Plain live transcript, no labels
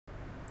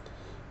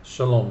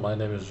Shalom, my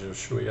name is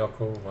Yoshua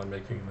Yaakov. I'm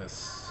making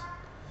this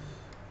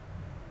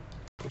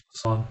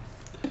on.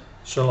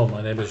 Shalom,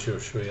 my name is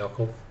Yoshua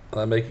Yaakov,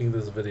 and I'm making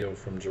this video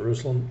from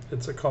Jerusalem.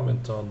 It's a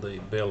comment on the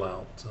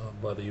bailout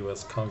by the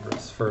U.S.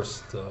 Congress.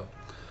 First,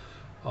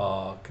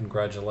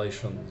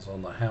 congratulations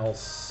on the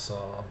House,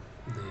 the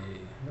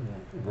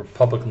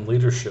Republican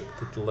leadership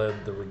that led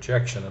the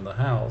rejection in the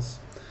House.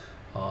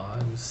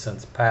 It was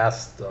since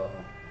passed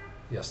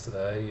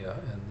yesterday in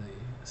the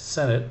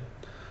Senate.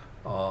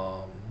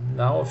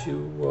 Now a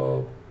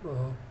few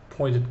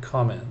pointed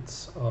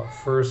comments.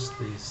 First,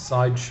 the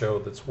sideshow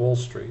that's Wall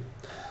Street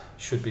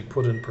should be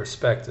put in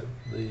perspective.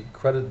 The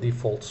credit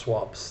default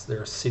swaps,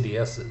 they're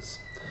CDSs,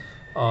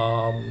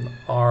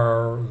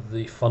 are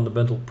the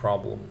fundamental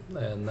problem,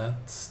 and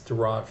that's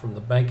derived from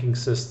the banking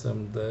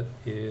system that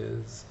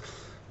is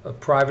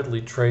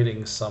privately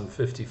trading some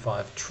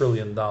 $55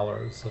 trillion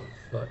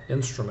of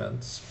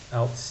instruments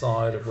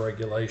outside of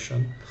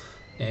regulation,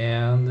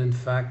 and in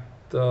fact,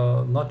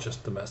 not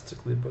just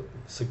domestically, but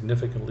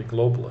significantly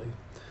globally.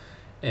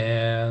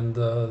 And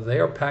they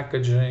are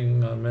packaging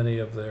many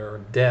of their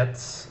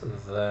debts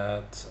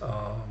that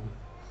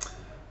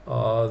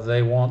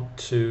they want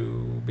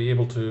to be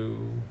able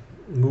to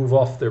move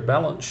off their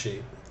balance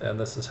sheet, and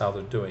this is how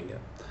they're doing it.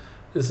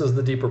 This is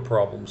the deeper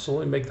problem. So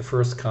let me make the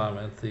first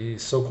comment. The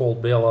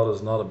so-called bailout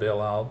is not a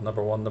bailout,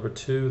 number one. Number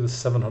two, the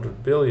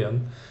 700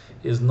 billion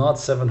is not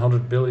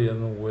 700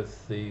 billion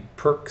with the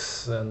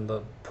perks and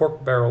the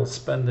pork barrel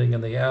spending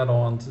and the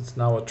add-ons. It's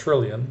now $1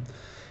 trillion,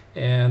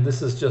 and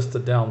this is just a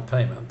down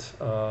payment.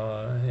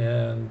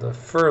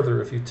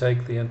 Further, if you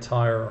take the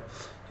entire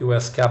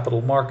U.S.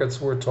 capital markets,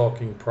 we're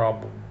talking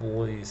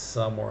probably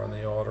somewhere in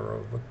the order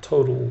of a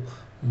total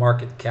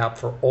market cap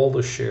for all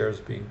the shares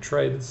being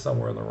traded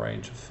somewhere in the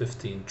range of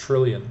 15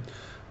 trillion,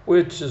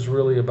 which is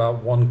really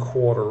about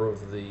 1/4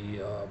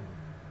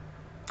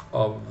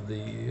 of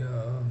the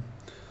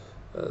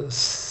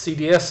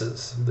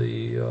CDSs,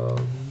 the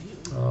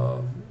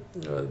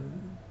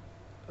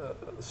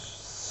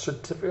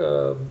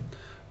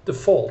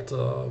default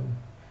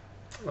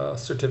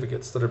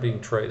certificates that are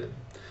being traded.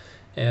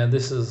 And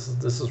this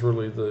is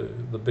really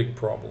the big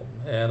problem.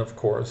 And of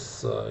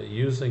course,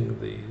 using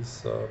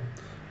these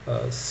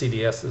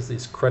CDSs,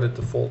 these credit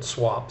default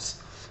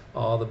swaps,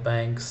 the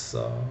banks,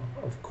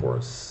 of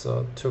course,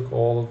 took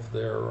all of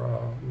their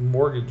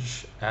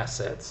mortgage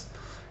assets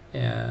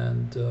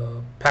and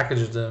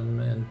packaged them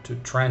into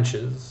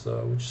tranches,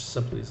 which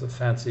simply is a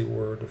fancy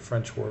word, a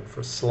French word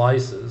for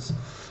slices.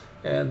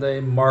 And they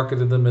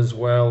marketed them as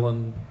well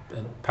and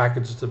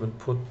packaged them and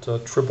put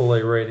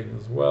AAA rating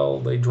as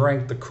well. They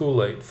drank the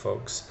Kool-Aid,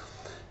 folks.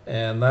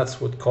 And that's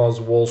what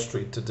caused Wall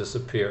Street to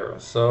disappear.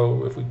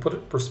 So if we put it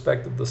in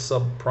perspective, the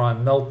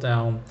subprime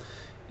meltdown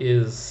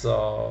is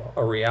a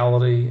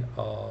reality.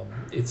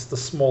 It's the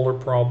smaller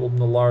problem.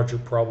 The larger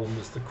problem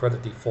is the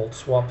credit default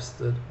swaps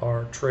that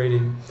are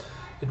trading.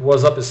 It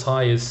was up as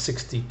high as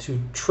 62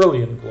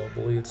 trillion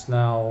globally. It's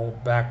now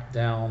back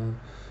down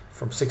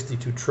from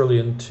 62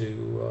 trillion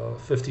to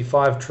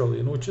 55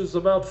 trillion, which is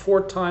about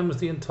 4 times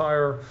the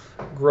entire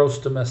gross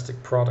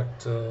domestic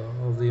product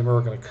of the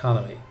American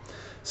economy.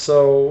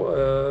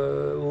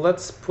 So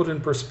let's put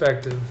in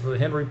perspective.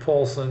 Henry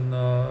Paulson,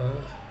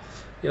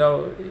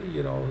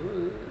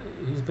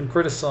 he's been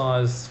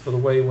criticized for the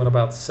way he went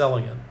about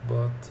selling it,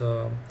 but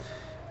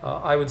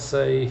I would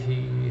say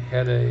he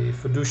had a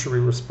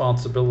fiduciary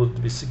responsibility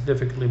to be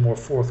significantly more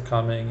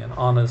forthcoming and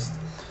honest.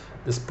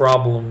 This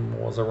problem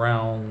was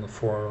around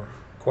for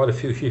quite a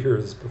few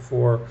years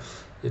before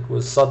it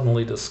was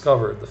suddenly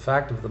discovered. The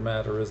fact of the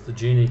matter is the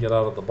genie got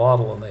out of the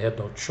bottle and they had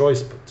no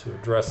choice but to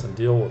address and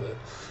deal with it.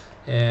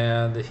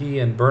 And he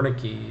and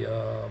Bernanke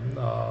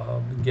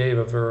gave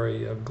a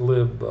very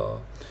glib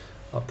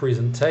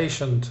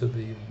presentation to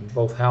the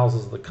both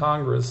houses of the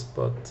Congress,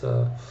 but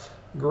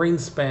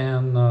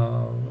Greenspan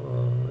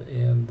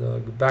and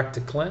back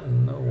to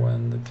Clinton,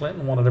 when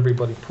Clinton wanted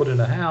everybody put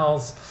in a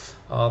house,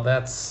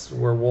 that's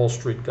where Wall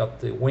Street got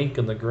the wink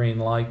and the green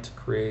light to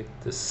create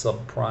this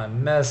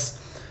subprime mess.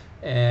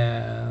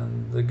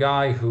 And the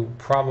guy who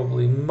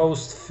probably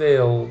most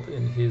failed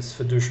in his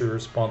fiduciary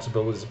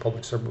responsibilities as a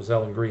public servant was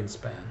Alan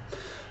Greenspan.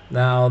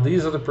 Now,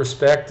 these are the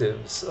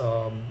perspectives.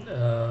 So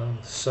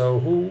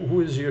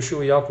who is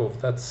Yoshua Yaakov?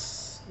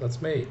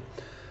 That's me.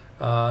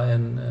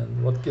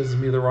 And what gives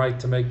me the right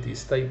to make these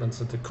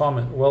statements and to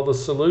comment? Well, the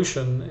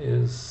solution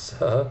is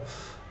the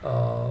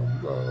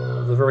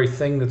very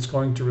thing that's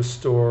going to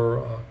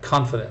restore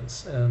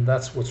confidence, and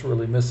that's what's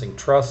really missing: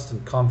 trust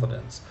and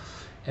confidence.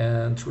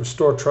 And to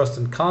restore trust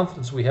and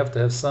confidence, we have to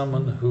have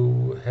someone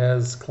who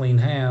has clean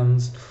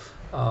hands,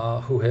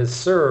 who has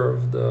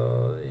served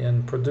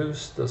and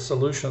produced a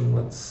solution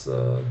that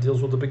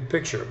deals with the big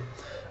picture.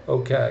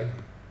 Okay,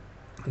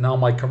 now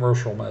my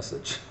commercial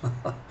message.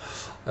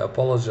 I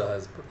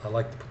apologize, but I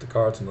like to put the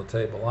cards on the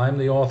table. I'm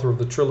the author of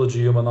the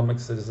trilogy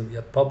Humanomics that isn't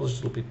yet published.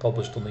 It'll be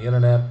published on the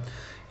internet.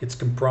 It's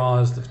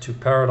comprised of 2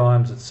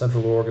 paradigms. Its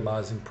central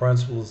organizing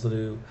principle is the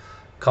new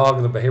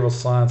cognitive behavioral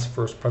science,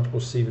 first principle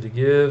received to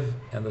give,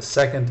 and the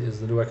second is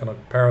the new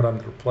economic paradigm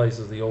that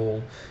replaces the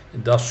old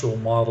industrial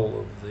model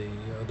of the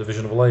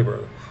division of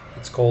labor.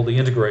 It's called the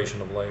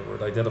integration of labor.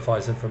 It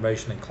identifies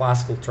information in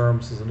classical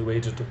terms as a new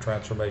agent of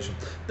transformation.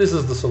 This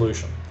is the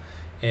solution.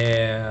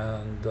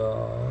 And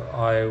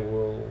I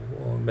will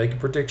make a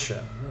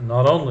prediction.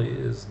 Not only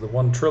is the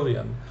 1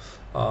 trillion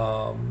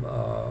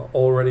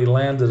already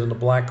landed in a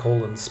black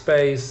hole in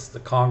space,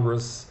 the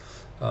Congress,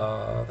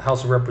 the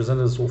House of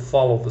Representatives will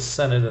follow the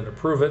Senate and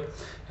approve it,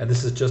 and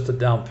this is just a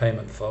down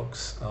payment,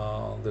 folks.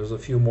 There's a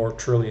few more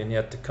trillion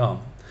yet to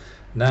come.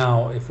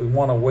 Now, if we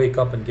want to wake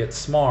up and get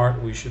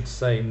smart, we should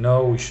say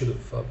no. We should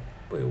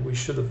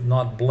have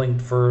not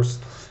blinked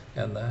first,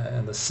 and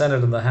the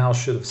Senate and the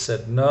House should have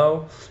said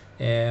no,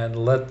 and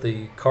let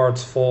the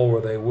cards fall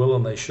where they will,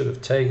 and they should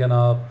have taken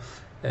up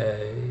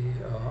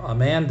a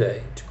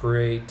mandate to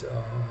create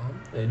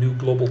a new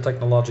global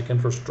technological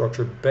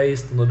infrastructure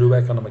based on the new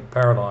economic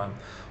paradigm.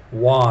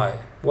 Why?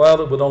 Well,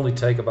 it would only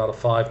take about a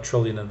 5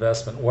 trillion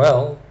investment.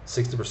 Well,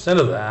 60%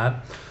 of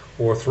that,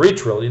 or 3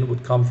 trillion,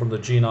 would come from the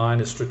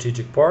G9 as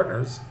strategic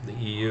partners, the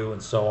EU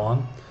and so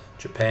on,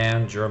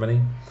 Japan,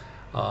 Germany.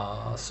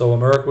 So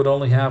America would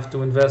only have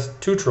to invest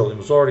 2 trillion.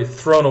 It was already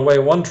thrown away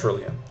 1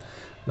 trillion.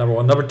 Number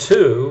one. Number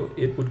two,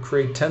 it would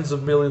create tens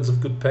of millions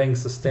of good paying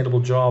sustainable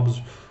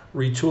jobs,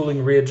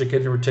 retooling,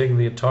 re-educating, and retaining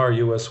the entire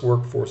U.S.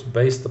 workforce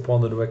based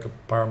upon the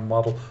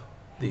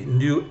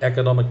new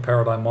economic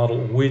paradigm model,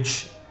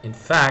 which in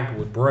fact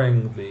would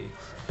bring the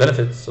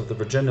benefits of the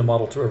Virginia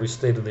model to every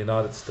state in the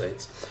United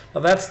States.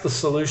 Now that's the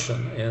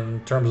solution in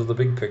terms of the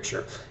big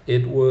picture.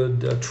 It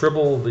would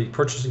triple the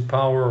purchasing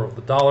power of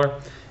the dollar,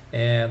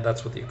 and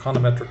that's what the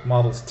econometric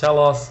models tell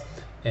us,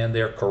 and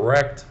they're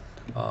correct.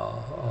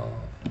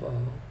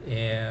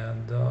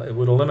 It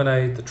would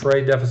eliminate the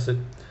trade deficit.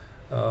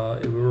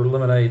 It would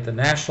eliminate the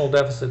national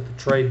deficit, the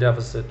trade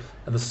deficit,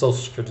 and the Social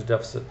Security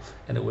deficit,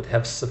 and it would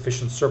have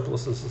sufficient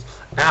surpluses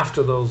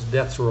after those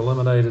debts were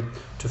eliminated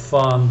to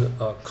fund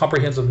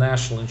comprehensive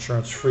national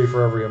insurance free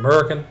for every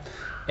American,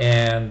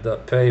 and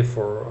pay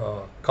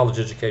for college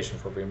education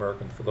for every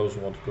American, for those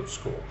who want to go to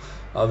school.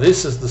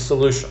 This is the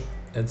solution,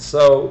 and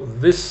so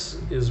this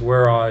is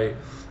where I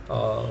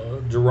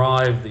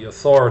derive the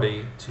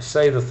authority to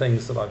say the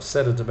things that I've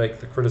said and to make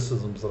the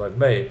criticisms that I've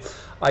made.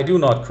 I do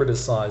not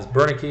criticize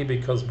Bernanke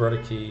because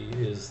Bernanke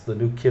is the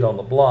new kid on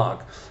the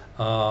block,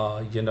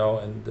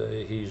 and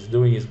he's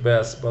doing his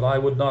best, but I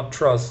would not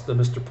trust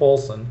Mr.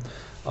 Paulson,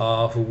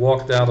 who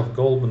walked out of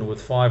Goldman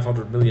with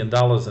 $500 million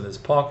in his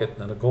pocket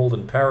and a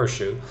golden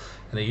parachute,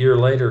 and a year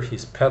later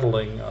he's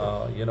peddling,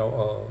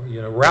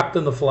 wrapped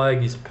in the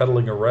flag, he's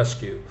peddling a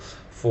rescue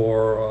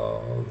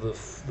for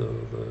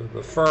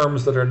the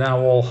firms that are now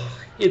all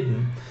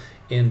hidden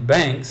in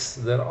banks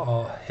that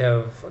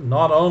have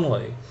not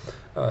only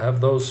have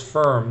those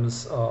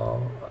firms,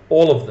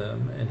 all of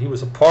them, and he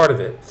was a part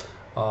of it,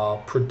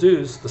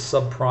 produced the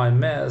subprime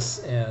mess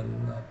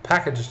and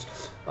packaged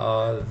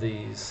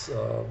these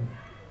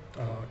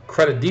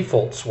credit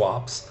default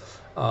swaps.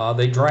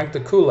 They drank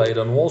the Kool-Aid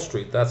on Wall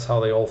Street. That's how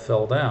they all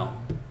fell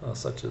down,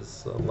 such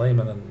as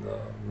Lehman and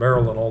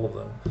Merrill and all of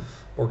them,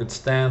 Morgan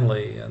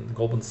Stanley and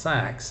Goldman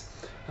Sachs.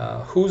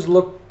 Who's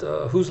looked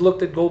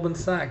at Goldman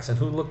Sachs and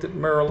who looked at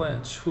Merrill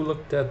Lynch? Who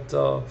looked at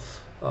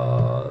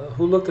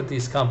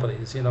these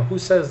companies? Who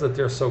says that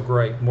they're so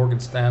great? Morgan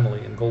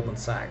Stanley and Goldman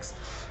Sachs.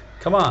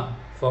 Come on,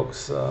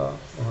 folks. They're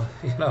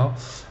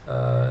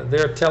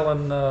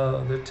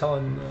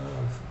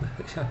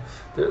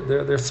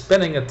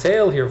spinning a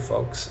tale here,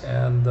 folks.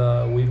 And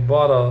we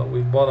bought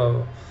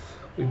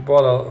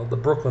the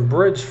Brooklyn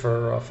Bridge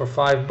for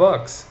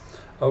 $5.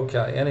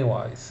 Okay,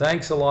 anyway,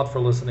 thanks a lot for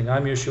listening.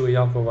 I'm Yeshua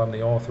Yaakov. I'm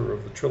the author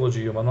of the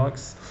trilogy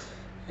Humanomics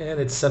and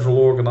its central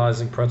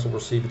organizing principle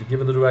received to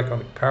given the new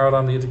economic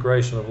paradigm, the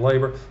integration of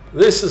labor.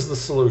 This is the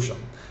solution.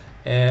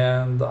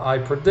 And I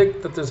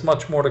predict that there's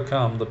much more to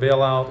come. The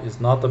bailout is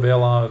not the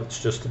bailout,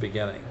 it's just the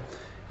beginning.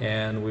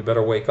 And we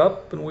better wake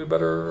up and we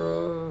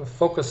better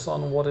focus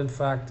on what in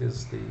fact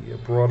is the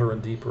broader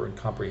and deeper and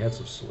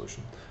comprehensive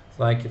solution.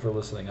 Thank you for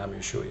listening. I'm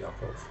Yeshua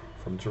Yaakov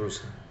from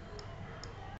Jerusalem.